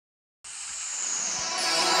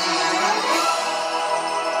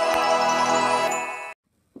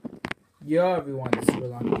Yo everyone, this is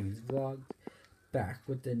Long Games Vlog, back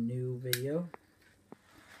with a new video.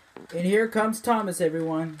 And here comes Thomas,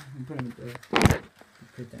 everyone. I'm putting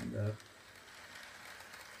pretend up.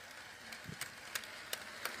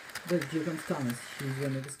 Look, here comes Thomas. He's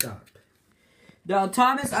gonna make a stop. Now,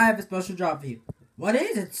 Thomas, I have a special job for you. What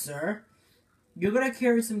is it, sir? You're gonna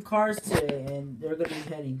carry some cars today, and they're gonna be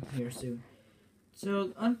heading here soon.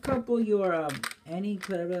 So uncouple your any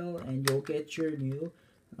pedal, and you'll get your new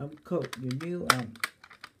coat, your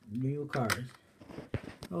new cars.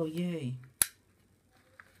 Oh yay!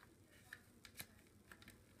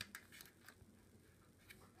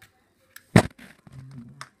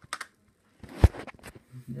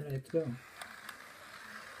 Let's go.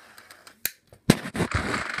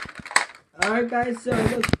 Alright guys, so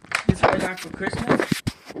look, this is what I got for Christmas.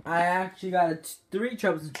 I actually got 3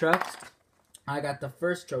 Troublesome trucks. I got the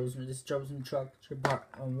first Troublesome, this Troublesome truck part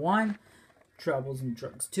 1, Troublesome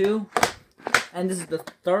trucks 2, and this is the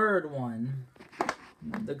third one.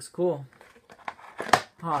 Looks cool.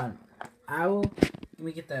 Hold on, let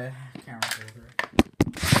me get the camera holder.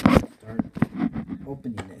 Start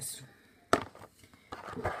opening this.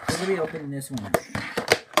 We're gonna be opening this one now.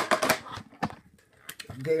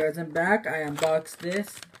 Okay guys, I'm back. I unboxed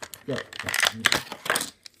this. Look,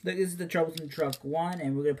 this is the Troublesome Truck 1,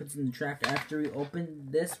 and we're gonna put this in the track after we open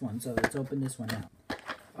this one. So let's open this one now.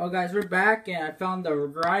 Oh guys, we're back, and I found the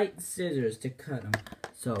right scissors to cut them.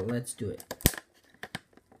 So let's do it.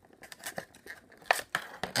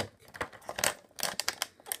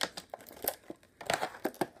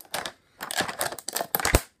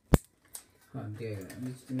 Okay, let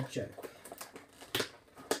me check.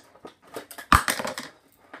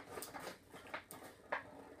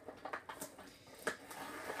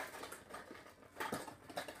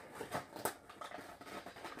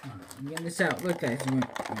 I'm getting this out. Look, guys.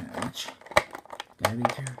 Gotta be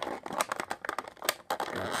careful.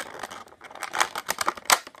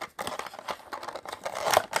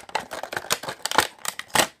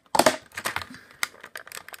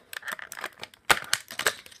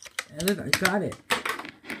 And look, I got it.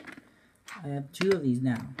 I have 2 of these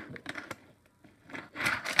now.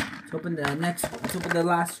 Let's open the next. Let's open the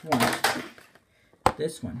last one.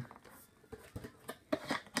 This one.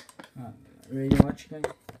 Ready to watch, guys?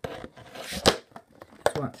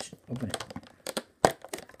 Let's watch. Open it.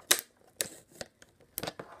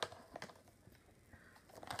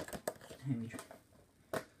 Let me try.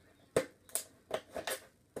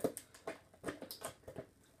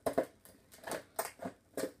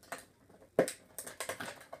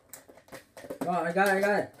 Oh, I got it.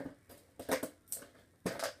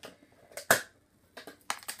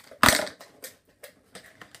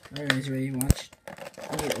 Alright, guys, ready to watch?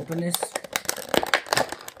 Okay, open this.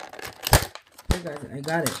 Hey guys, I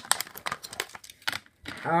got it.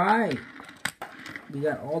 Alright. We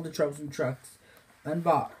got all the Troublesome trucks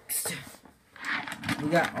unboxed. We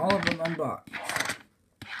got all of them unboxed.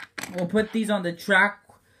 We'll put these on the track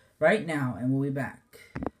right now, and we'll be back.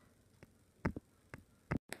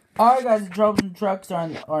 Alright guys, the Troublesome trucks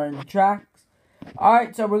are in the tracks.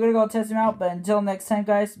 Alright, so we're gonna go test them out, but until next time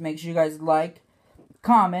guys, make sure you guys like,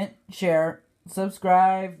 comment, share,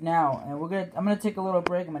 subscribe now. And I'm gonna take a little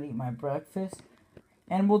break, I'm gonna eat my breakfast.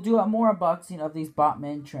 And we'll do more unboxing of these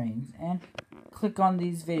Bachmann trains. And click on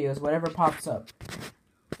these videos, whatever pops up.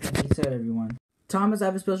 Like he said, everyone. Thomas, I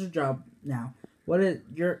have a special job now. What is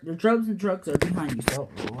your Troublesome trucks are behind you, so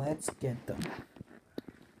let's get them.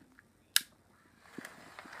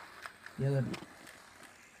 Yeah, you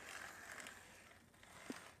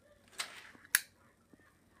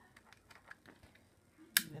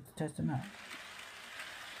have to test them out.